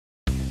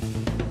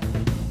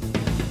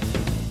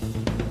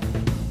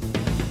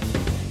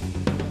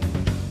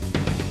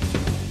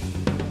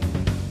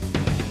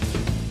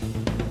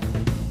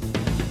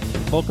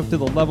Welcome to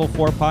the Level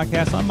 4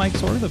 podcast. I'm Mike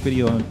Sorter, the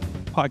video and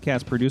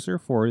podcast producer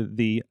for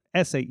the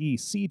SAE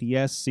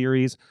CDS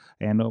series,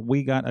 and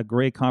we got a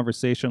great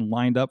conversation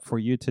lined up for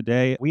you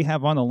today. We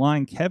have on the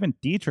line Kevin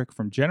Dietrich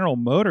from General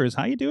Motors.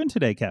 How you doing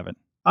today, Kevin?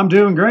 I'm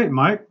doing great,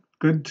 Mike.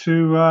 Good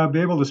to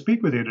be able to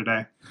speak with you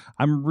today.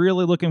 I'm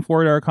really looking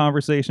forward to our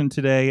conversation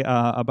today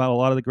about a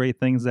lot of the great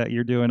things that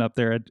you're doing up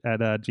there at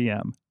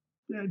GM.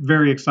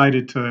 Very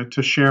excited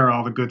to share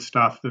all the good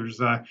stuff. There's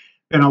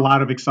been a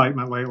lot of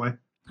excitement lately.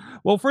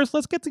 Well, first,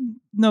 let's get to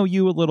know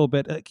you a little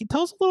bit. Can you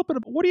tell us a little bit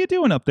about what are you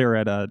doing up there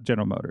at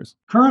General Motors?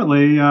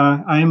 Currently,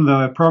 I am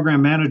the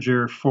program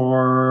manager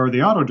for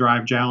the Auto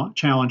Drive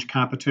Challenge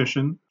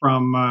competition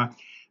from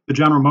the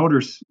General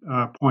Motors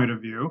point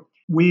of view.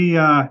 We,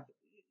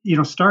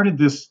 started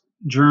this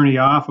journey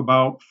off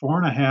about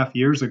 4.5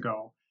 years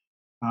ago.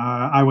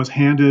 I was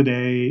handed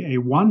a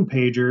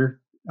one-pager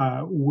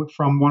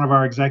from one of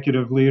our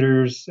executive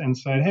leaders and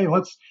said, "Hey,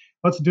 let's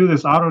do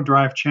this Auto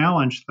Drive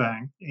Challenge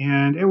thing."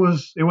 And it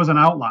was an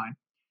outline.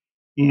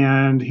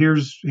 And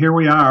here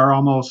we are,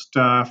 almost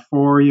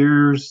 4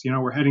 years.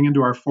 We're heading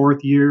into our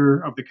 4th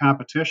year of the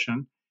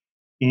competition,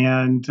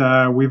 and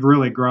we've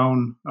really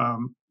grown,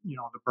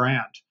 the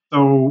brand.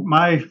 So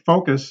my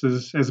focus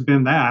has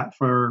been that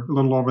for a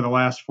little over the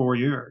last 4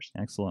 years.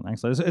 Excellent.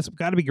 It's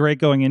got to be great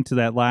going into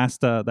that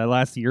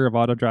last year of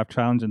Auto Drive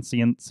Challenge and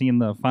seeing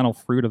the final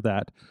fruit of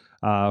that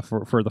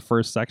for the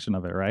first section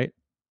of it, right?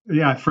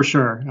 Yeah, for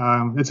sure.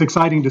 It's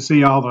exciting to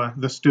see all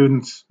the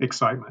students'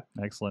 excitement.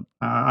 Excellent.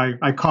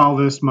 I call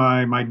this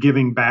my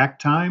giving back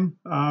time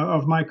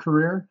of my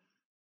career.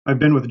 I've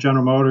been with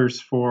General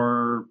Motors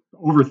for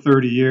over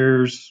 30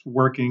 years,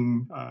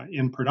 working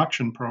in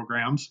production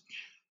programs.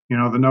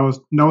 The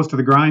nose to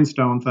the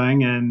grindstone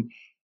thing, and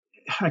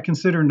I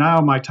consider now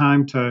my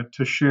time to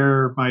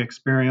share my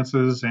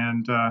experiences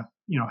and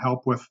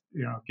help with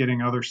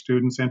getting other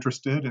students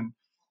interested and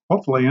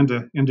hopefully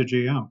into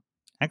GM.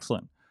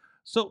 Excellent.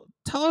 So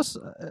tell us,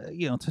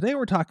 today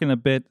we're talking a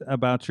bit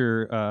about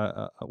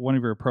your one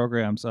of your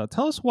programs.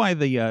 Tell us why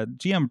the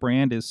GM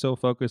brand is so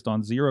focused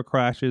on zero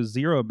crashes,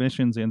 zero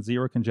emissions, and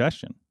zero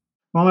congestion.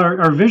 Well,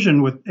 our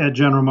vision at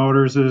General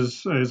Motors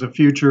is a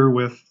future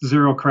with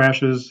zero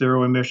crashes,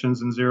 zero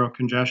emissions, and zero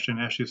congestion,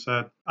 as you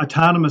said.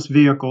 Autonomous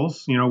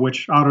vehicles,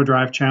 which Auto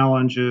Drive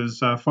Challenge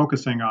is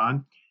focusing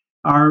on,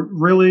 are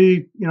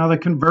really, the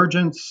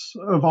convergence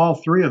of all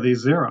three of these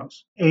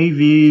zeros.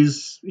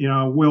 AVs,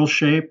 will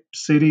shape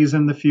cities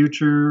in the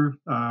future,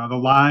 the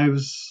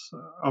lives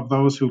of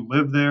those who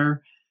live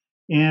there,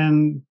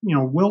 and,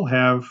 will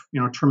have,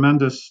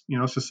 tremendous,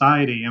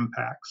 society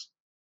impacts.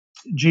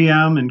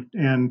 GM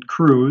and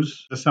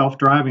Cruise, the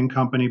self-driving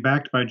company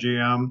backed by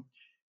GM,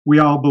 we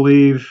all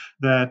believe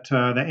that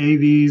the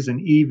AVs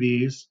and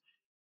EVs,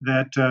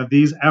 that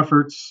these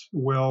efforts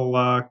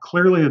will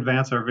clearly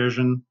advance our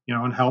vision,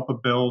 and help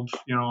build,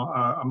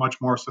 a much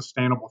more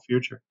sustainable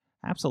future.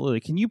 Absolutely.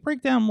 Can you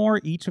break down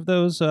more each of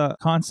those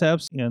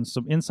concepts and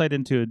some insight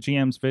into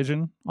GM's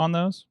vision on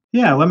those?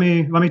 Yeah, let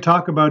me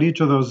talk about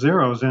each of those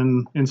zeros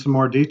in some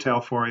more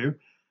detail for you.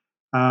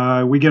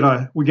 We get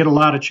a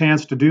lot of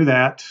chance to do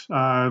that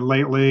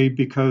lately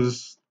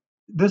because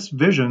this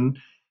vision,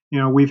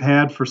 we've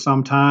had for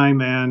some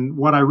time, and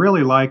what I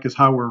really like is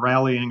how we're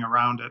rallying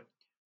around it.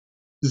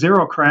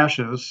 Zero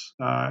crashes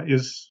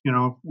is,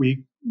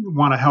 we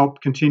want to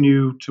help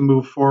continue to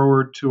move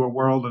forward to a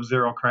world of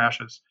zero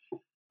crashes.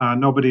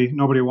 Nobody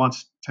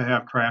wants to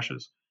have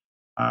crashes.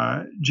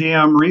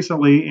 GM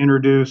recently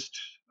introduced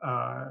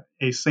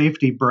a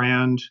safety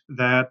brand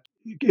that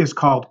is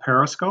called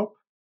Periscope.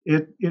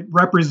 It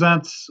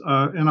represents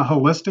in a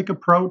holistic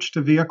approach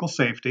to vehicle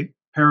safety.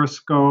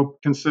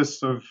 Periscope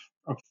consists of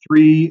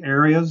 3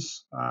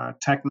 areas: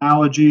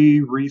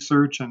 technology,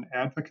 research, and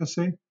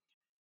advocacy.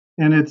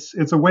 And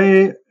it's a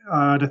way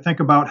to think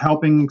about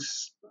helping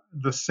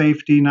the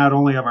safety not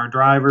only of our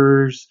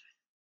drivers,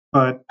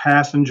 but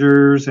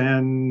passengers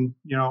and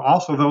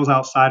also those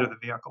outside of the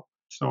vehicle.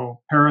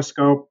 So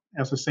Periscope,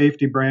 as a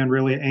safety brand,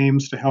 really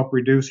aims to help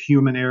reduce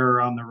human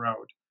error on the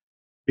road,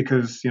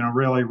 because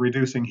really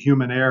reducing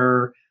human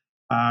error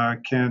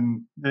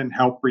can then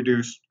help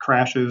reduce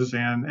crashes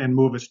and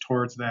move us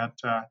towards that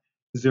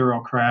zero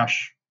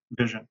crash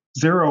vision.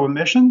 Zero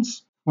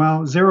emissions.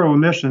 Well, zero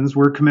emissions,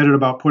 we're committed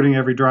about putting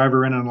every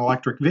driver in an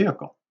electric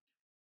vehicle.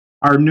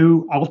 Our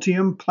new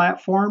Ultium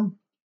platform,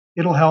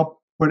 it'll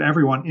help put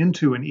everyone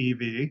into an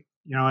EV,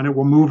 and it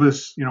will move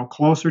us,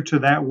 closer to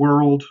that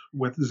world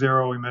with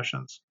zero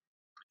emissions.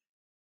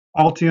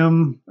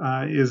 Ultium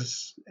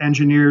is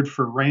engineered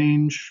for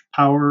range,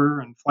 power,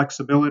 and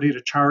flexibility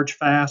to charge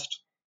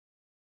fast,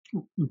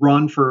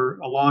 run for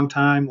a long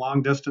time,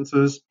 long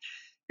distances,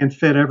 and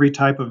fit every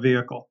type of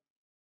vehicle.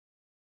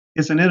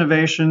 It's an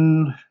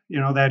innovation,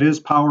 that is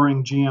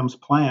powering GM's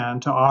plan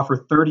to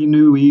offer 30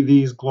 new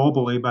EVs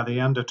globally by the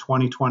end of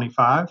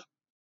 2025,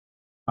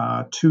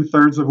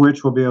 2/3 of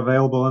which will be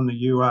available in the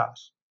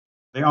US.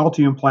 The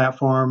Ultium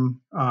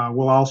platform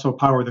will also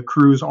power the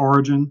Cruise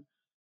Origin,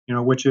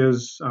 which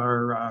is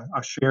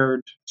a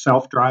shared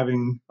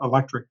self-driving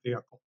electric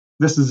vehicle.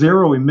 This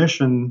zero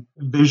emission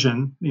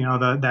vision,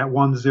 that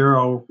 1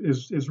 0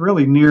 is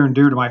really near and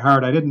dear to my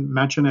heart. I didn't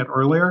mention it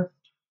earlier,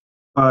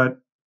 but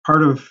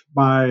part of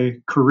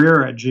my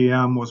career at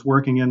GM was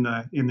working in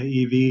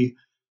the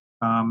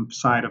EV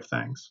side of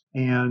things,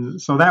 and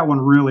so that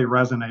one really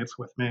resonates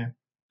with me.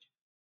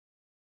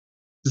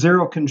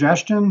 Zero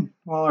congestion.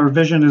 Well, our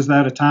vision is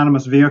that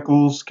autonomous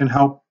vehicles can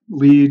help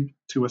lead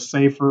to a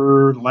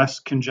safer, less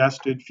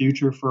congested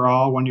future for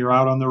all when you're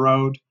out on the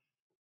road.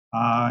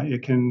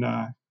 It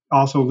can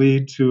also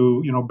lead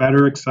to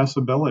better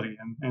accessibility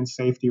and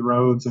safety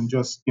roads and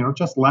just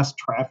less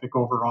traffic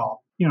overall.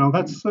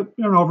 That's an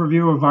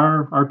overview of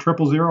our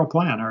 000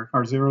 plan,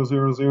 our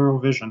 000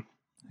 vision.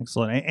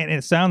 Excellent. And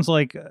it sounds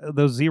like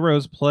those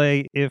zeros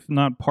play, if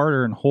not part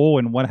or in whole,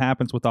 in what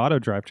happens with Auto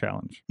Drive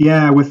Challenge.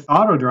 Yeah, with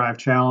Auto Drive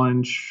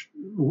Challenge,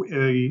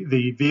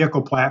 the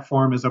vehicle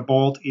platform is a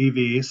Bolt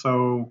EV,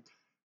 so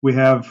we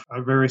have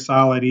a very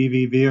solid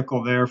EV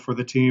vehicle there for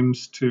the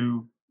teams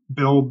to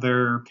build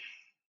their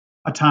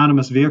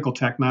autonomous vehicle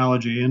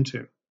technology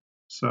into.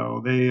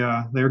 So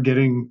they're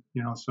getting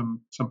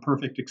some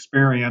perfect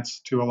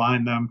experience to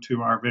align them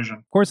to our vision.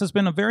 Of course, it's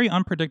been a very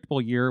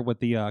unpredictable year with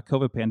the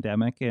COVID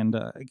pandemic, and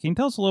can you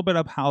tell us a little bit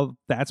about how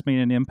that's made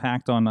an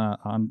impact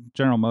on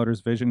General Motors'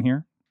 vision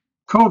here?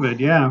 COVID,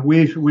 yeah,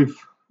 we've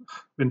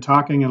been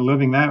talking and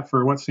living that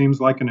for what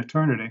seems like an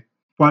eternity.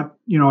 But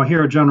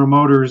here at General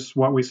Motors,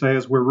 what we say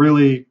is we're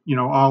really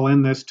all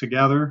in this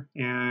together.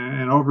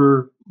 And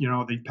over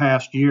the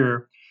past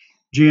year,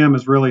 GM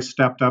has really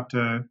stepped up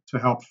to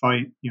help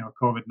fight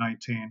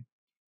COVID-19.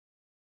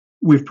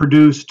 We've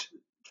produced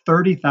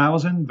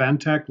 30,000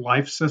 Ventec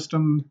Life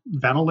System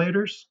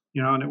ventilators,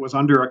 and it was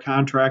under a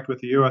contract with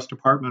the U.S.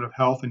 Department of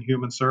Health and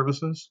Human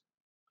Services.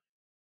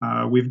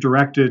 We've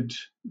directed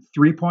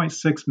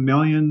 3.6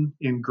 million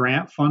in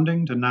grant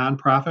funding to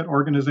nonprofit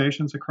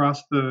organizations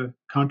across the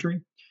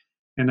country,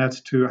 and that's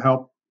to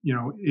help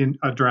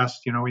address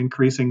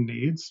increasing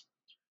needs.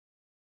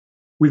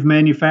 We've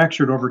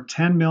manufactured over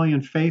 10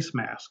 million face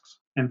masks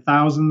and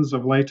thousands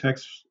of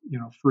latex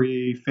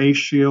free face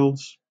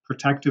shields,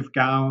 protective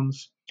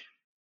gowns,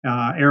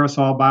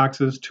 aerosol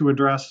boxes to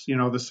address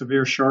the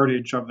severe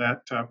shortage of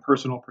that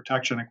personal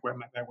protection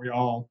equipment that we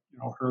all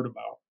heard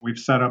about. We've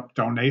set up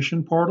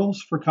donation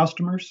portals for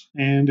customers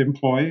and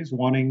employees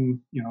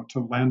wanting to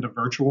lend a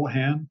virtual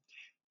hand,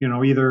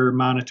 either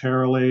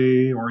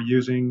monetarily or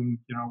using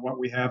what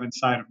we have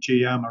inside of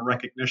GM, a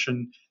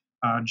recognition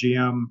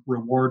GM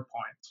reward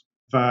points.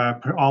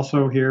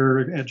 Also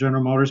here at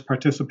General Motors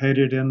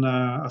participated in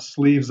a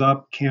Sleeves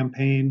Up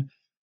campaign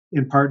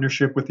in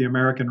partnership with the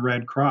American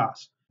Red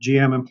Cross.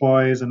 GM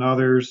employees and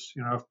others,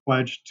 have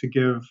pledged to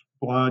give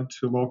blood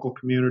to local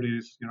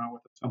communities,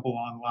 with a simple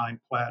online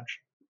pledge.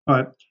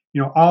 But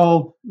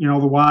all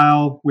the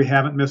while we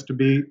haven't missed a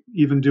beat,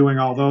 even doing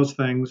all those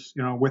things,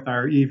 with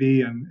our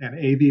EV and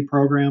AV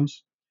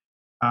programs.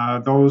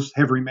 Those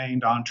have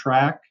remained on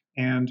track,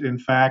 and in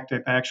fact,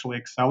 it actually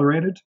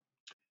accelerated.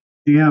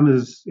 GM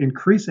is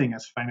increasing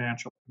its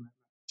financial commitment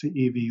to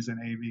EVs and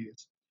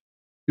AVs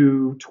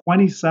to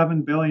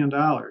 $27 billion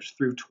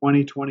through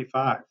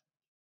 2025.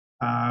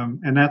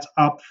 And that's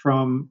up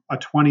from a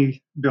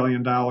 $20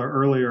 billion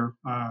earlier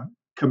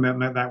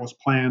commitment that was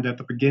planned at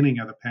the beginning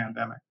of the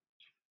pandemic.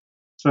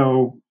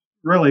 So,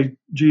 really,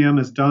 GM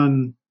has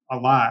done a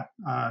lot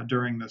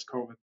during this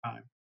COVID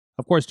time.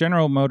 Of course,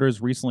 General Motors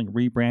recently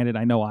rebranded.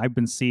 I know I've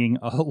been seeing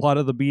a lot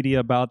of the media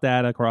about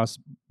that across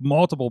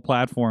multiple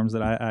platforms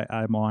that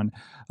I'm on.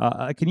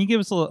 Can you give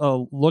us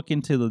a look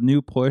into the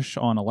new push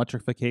on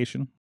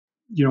electrification?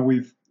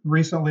 We've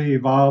recently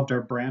evolved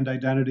our brand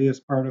identity as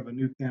part of a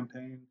new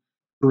campaign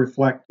to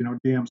reflect,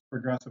 GM's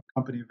progressive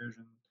company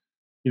vision.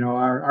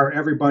 Our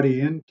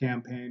Everybody In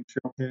campaign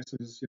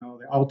showcases,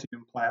 the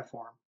Ultium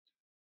platform.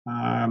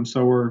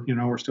 So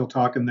we're still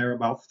talking there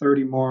about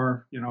 30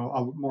 more,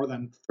 more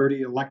than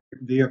 30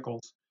 electric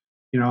vehicles,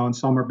 and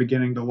some are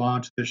beginning to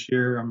launch this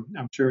year.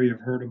 I'm sure you've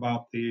heard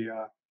about the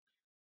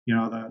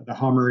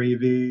Hummer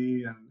EV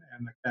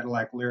and the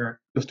Cadillac Lyriq,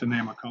 just to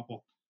name a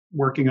couple.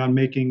 Working on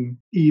making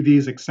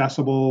EVs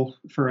accessible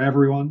for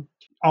everyone.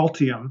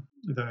 Ultium,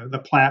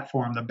 the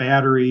platform, the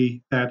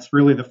battery, that's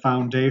really the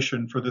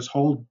foundation for this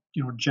whole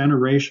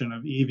generation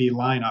of EV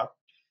lineup,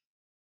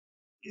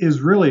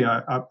 is really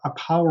a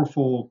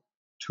powerful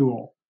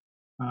tool.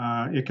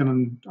 It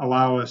can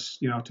allow us,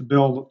 to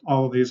build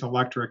all of these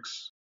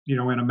electrics, in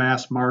a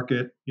mass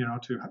market,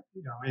 to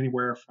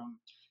anywhere from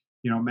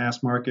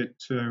mass market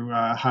to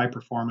high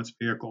performance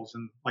vehicles.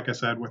 And like I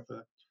said, with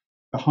the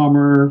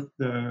Hummer,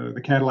 the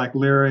Cadillac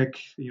Lyriq,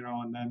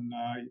 and then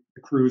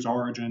the Cruise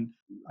Origin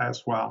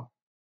as well.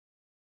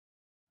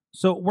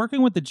 So,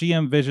 working with the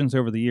GM visions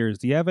over the years,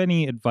 do you have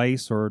any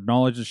advice or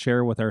knowledge to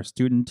share with our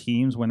student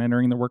teams when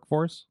entering the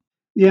workforce?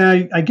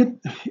 Yeah, I get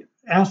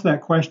asked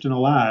that question a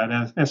lot.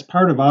 As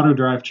part of Auto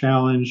Drive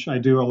Challenge, I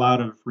do a lot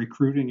of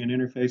recruiting and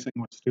interfacing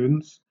with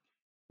students.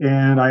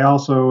 And I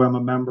also am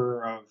a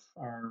member of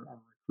our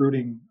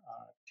recruiting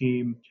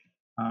team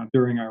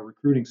during our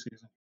recruiting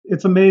season.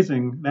 it's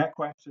amazing. That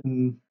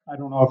question, I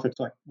don't know if it's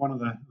like one of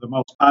the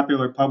most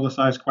popular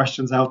publicized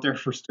questions out there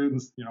for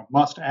students,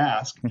 must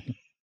ask.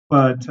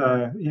 But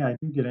yeah, I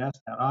do get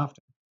asked that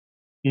often.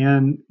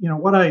 And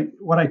what I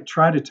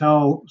try to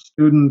tell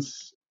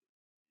students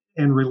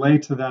and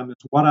relate to them is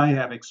what I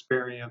have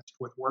experienced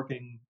with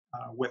working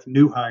with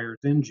new hires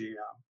in GM.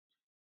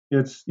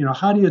 It's,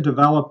 how do you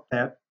develop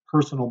that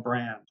personal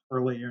brand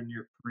early in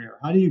your career?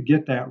 How do you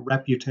get that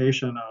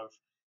reputation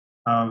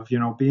of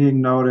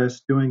being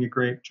noticed, doing a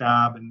great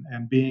job,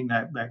 and being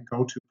that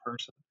go-to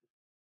person?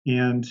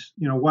 And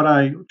what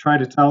I try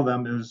to tell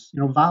them is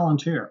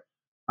volunteer.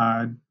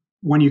 Uh,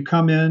 when you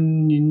come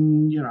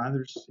in, you're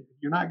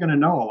not going to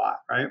know a lot,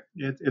 right?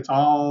 It's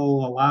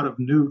all a lot of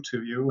new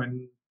to you,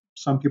 and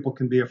some people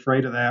can be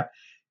afraid of that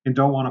and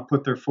don't want to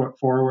put their foot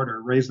forward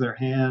or raise their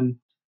hand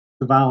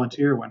to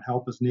volunteer when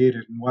help is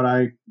needed. And what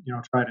I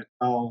try to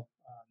tell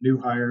new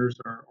hires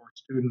or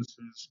students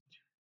is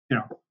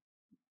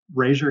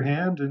raise your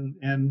hand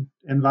and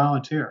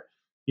volunteer.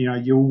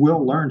 You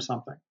will learn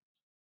something.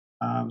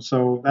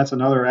 So that's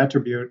another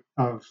attribute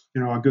of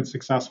a good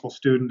successful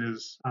student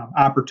is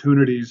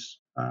opportunities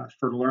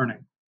for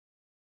learning.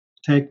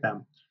 Take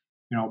them,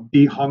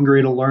 be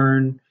hungry to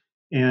learn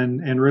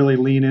and really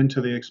lean into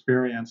the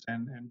experience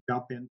and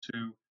jump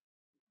into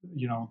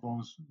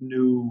those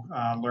new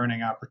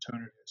learning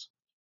opportunities.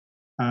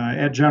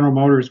 At General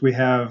Motors, we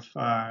have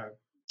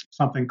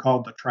something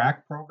called the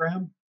TRACK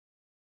program.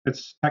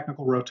 It's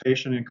technical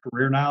rotation and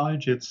career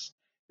knowledge. It's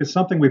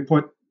something we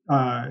put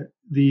the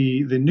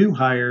new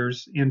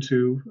hires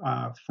into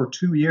for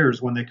 2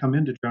 years when they come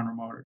into General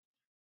Motors,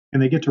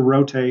 and they get to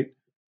rotate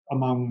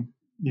among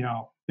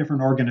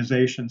different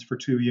organizations for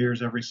 2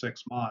 years every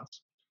 6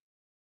 months.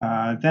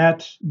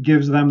 That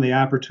gives them the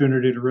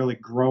opportunity to really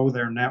grow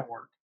their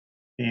network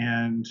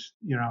and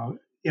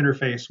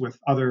interface with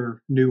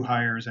other new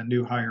hires and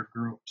new hire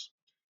groups.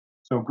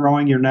 So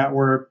growing your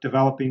network,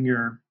 developing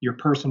your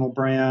personal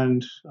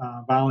brand,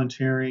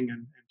 volunteering,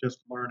 and just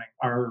learning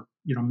are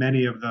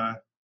many of the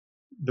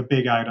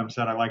big items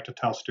that I like to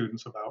tell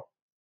students about.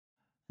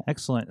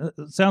 Excellent.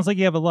 Sounds like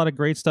you have a lot of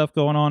great stuff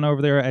going on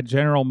over there at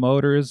General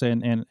Motors,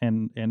 and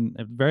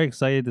very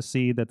excited to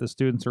see that the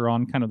students are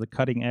on kind of the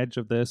cutting edge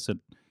of this,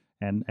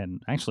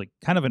 and actually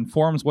kind of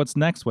informs what's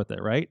next with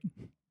it, right?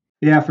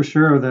 Yeah, for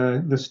sure.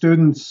 The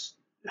students,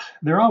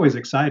 they're always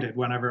excited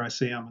whenever I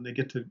see them, and they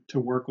get to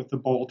work with the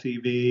Bowl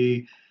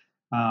TV,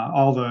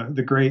 all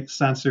the great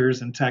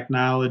sensors and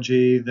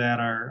technology that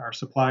our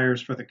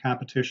suppliers for the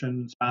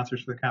competition,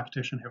 sponsors for the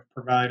competition have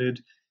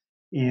provided,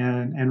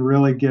 and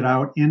really get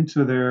out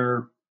into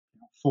their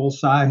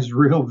full-size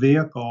real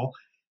vehicle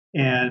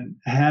and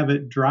have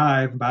it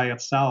drive by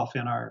itself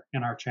in our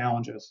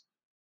challenges.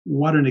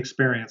 What an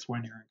experience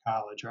when you're in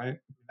college, right?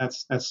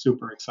 That's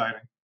super exciting.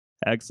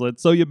 Excellent.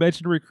 So you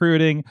mentioned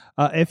recruiting.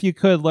 If you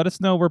could, let us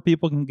know where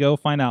people can go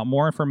find out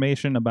more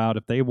information about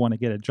if they want to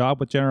get a job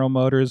with General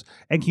Motors.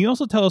 And can you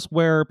also tell us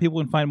where people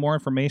can find more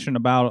information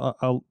about,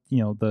 the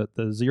 000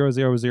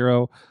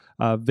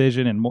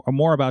 vision and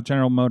more about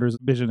General Motors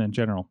vision in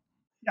general?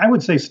 I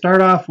would say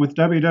start off with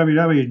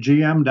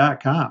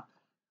www.gm.com.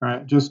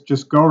 Right,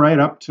 just go right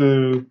up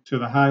to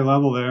the high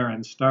level there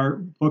and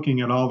start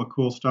looking at all the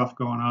cool stuff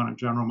going on at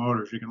General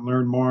Motors. You can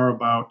learn more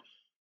about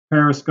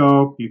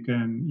Periscope. You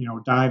can,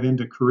 dive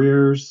into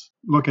careers,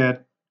 look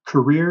at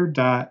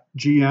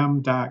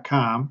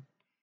career.gm.com.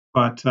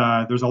 But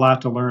there's a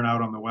lot to learn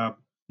out on the web.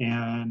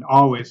 And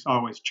always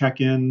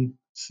check in,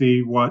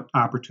 see what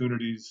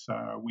opportunities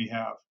we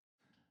have.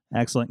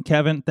 Excellent.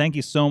 Kevin, thank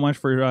you so much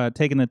for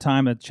taking the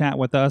time to chat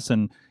with us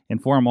and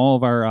inform all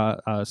of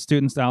our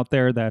students out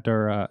there that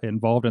are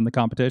involved in the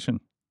competition.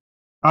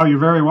 Oh, you're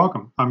very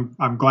welcome.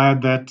 I'm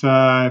glad that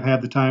I've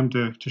had the time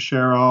to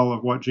share all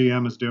of what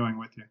GM is doing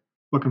with you.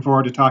 Looking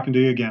forward to talking to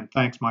you again.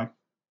 Thanks, Mike.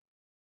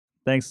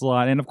 Thanks a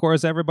lot. And of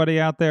course, everybody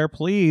out there,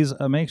 please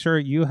make sure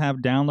you have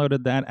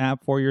downloaded that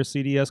app for your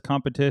CDS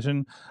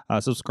competition.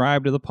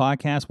 Subscribe to the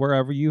podcast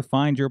wherever you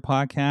find your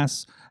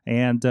podcasts.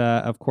 And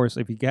of course,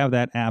 if you have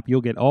that app,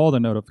 you'll get all the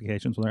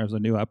notifications when there's a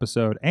new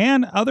episode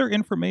and other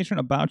information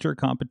about your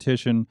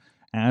competition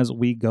as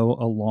we go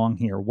along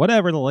here.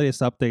 Whatever the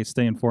latest updates,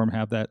 stay informed,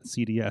 have that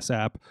CDS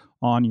app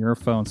on your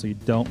phone so you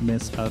don't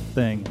miss a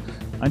thing.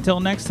 Until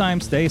next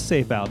time, stay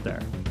safe out there.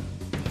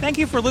 Thank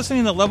you for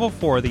listening to Level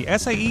 4, the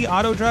SAE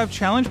Auto Drive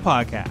Challenge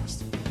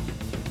podcast.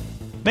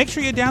 Make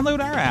sure you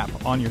download our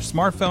app on your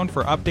smartphone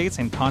for updates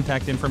and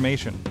contact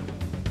information.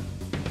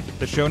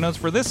 The show notes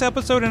for this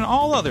episode and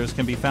all others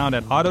can be found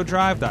at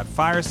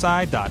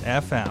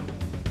autodrive.fireside.fm.